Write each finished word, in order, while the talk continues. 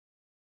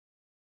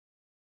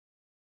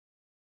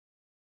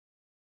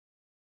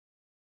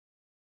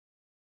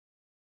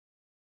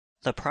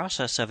The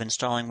process of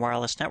installing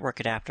wireless network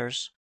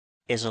adapters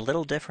is a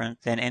little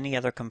different than any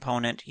other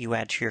component you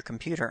add to your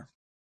computer.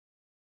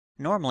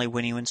 Normally,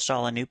 when you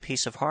install a new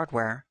piece of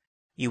hardware,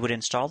 you would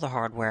install the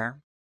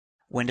hardware,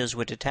 Windows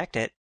would detect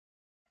it,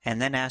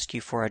 and then ask you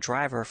for a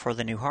driver for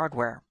the new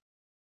hardware.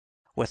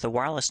 With a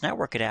wireless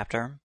network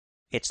adapter,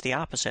 it's the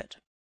opposite.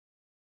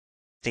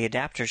 The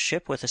adapters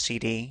ship with a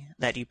CD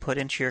that you put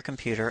into your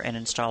computer and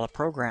install a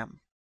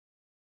program.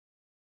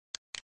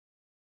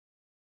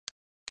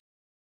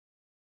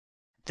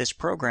 This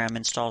program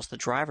installs the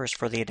drivers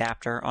for the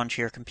adapter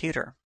onto your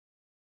computer.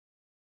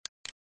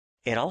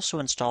 It also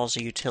installs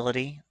a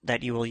utility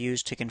that you will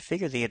use to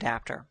configure the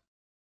adapter.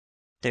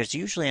 There's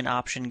usually an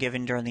option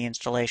given during the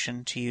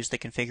installation to use the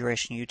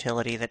configuration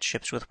utility that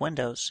ships with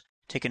Windows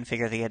to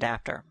configure the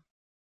adapter.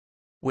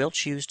 We'll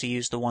choose to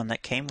use the one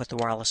that came with the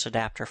wireless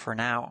adapter for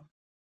now.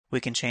 We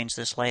can change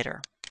this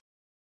later.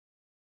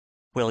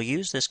 We'll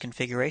use this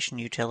configuration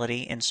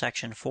utility in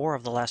Section 4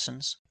 of the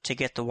lessons to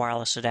get the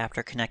wireless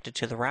adapter connected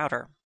to the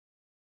router.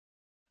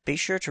 Be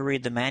sure to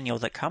read the manual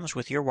that comes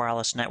with your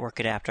wireless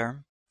network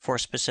adapter for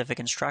specific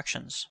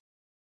instructions.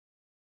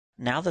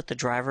 Now that the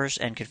drivers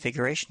and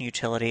configuration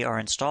utility are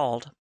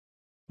installed,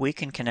 we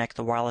can connect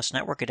the wireless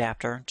network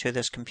adapter to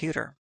this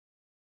computer.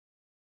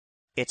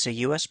 It's a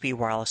USB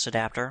wireless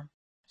adapter,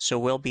 so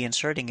we'll be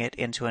inserting it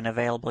into an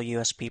available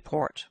USB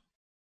port.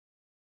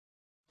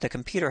 The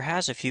computer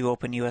has a few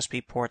open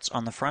USB ports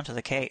on the front of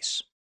the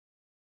case.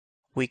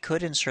 We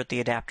could insert the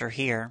adapter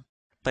here,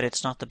 but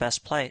it's not the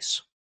best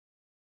place.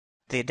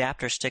 The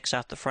adapter sticks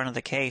out the front of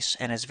the case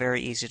and is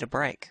very easy to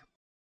break.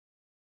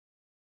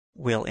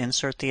 We'll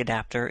insert the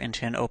adapter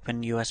into an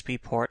open USB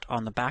port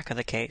on the back of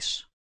the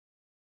case.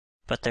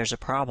 But there's a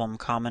problem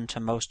common to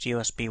most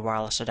USB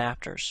wireless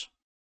adapters.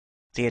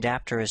 The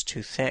adapter is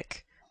too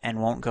thick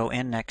and won't go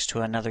in next to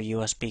another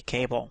USB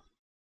cable.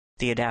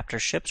 The adapter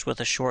ships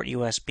with a short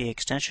USB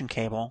extension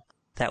cable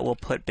that we'll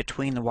put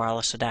between the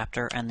wireless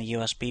adapter and the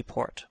USB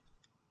port.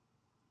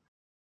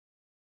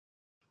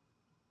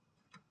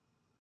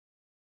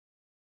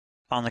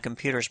 On the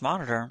computer's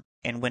monitor,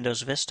 in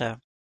Windows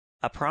Vista,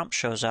 a prompt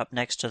shows up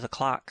next to the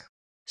clock,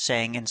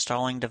 saying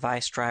Installing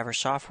Device Driver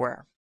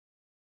Software.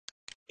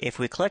 If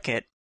we click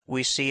it,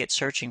 we see it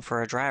searching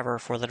for a driver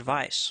for the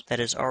device that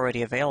is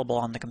already available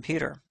on the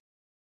computer.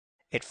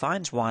 It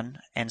finds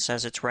one and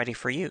says it's ready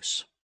for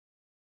use.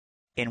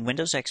 In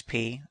Windows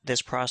XP,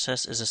 this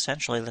process is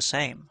essentially the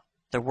same.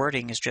 The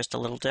wording is just a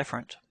little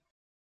different.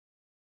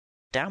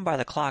 Down by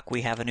the clock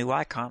we have a new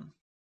icon.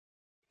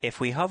 If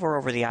we hover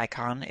over the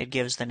icon, it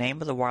gives the name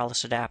of the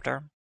wireless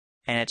adapter,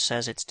 and it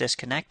says it's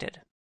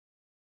disconnected.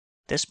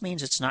 This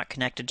means it's not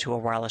connected to a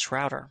wireless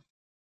router.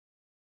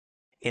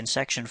 In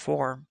Section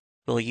 4,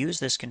 we'll use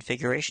this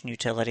configuration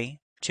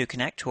utility to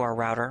connect to our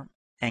router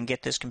and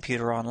get this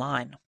computer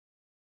online.